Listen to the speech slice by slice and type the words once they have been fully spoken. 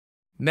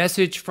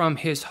Message from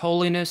His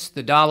Holiness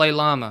the Dalai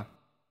Lama.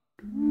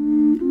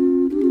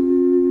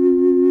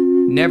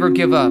 Never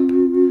give up.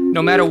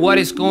 No matter what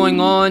is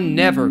going on,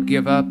 never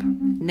give up.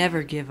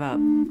 Never give up.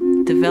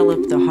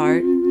 Develop the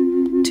heart.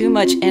 Too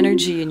much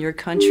energy in your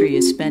country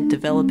is spent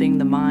developing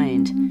the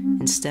mind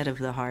instead of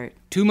the heart.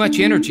 Too much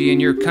energy in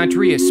your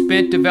country is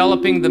spent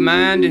developing the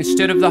mind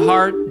instead of the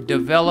heart.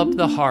 Develop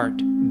the heart.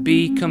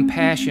 Be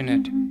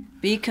compassionate.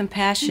 Be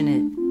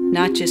compassionate,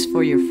 not just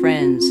for your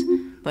friends,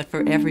 but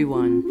for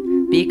everyone.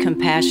 Be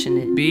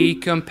compassionate. Be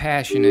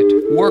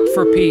compassionate. Work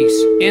for peace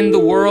in the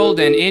world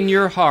and in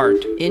your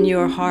heart. In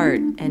your heart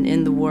and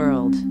in the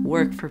world,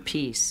 work for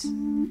peace.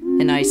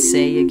 And I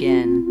say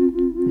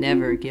again,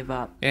 never give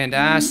up. And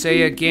I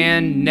say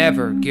again,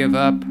 never give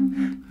up.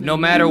 No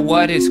matter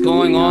what is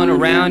going on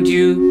around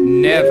you,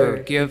 never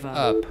give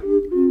up.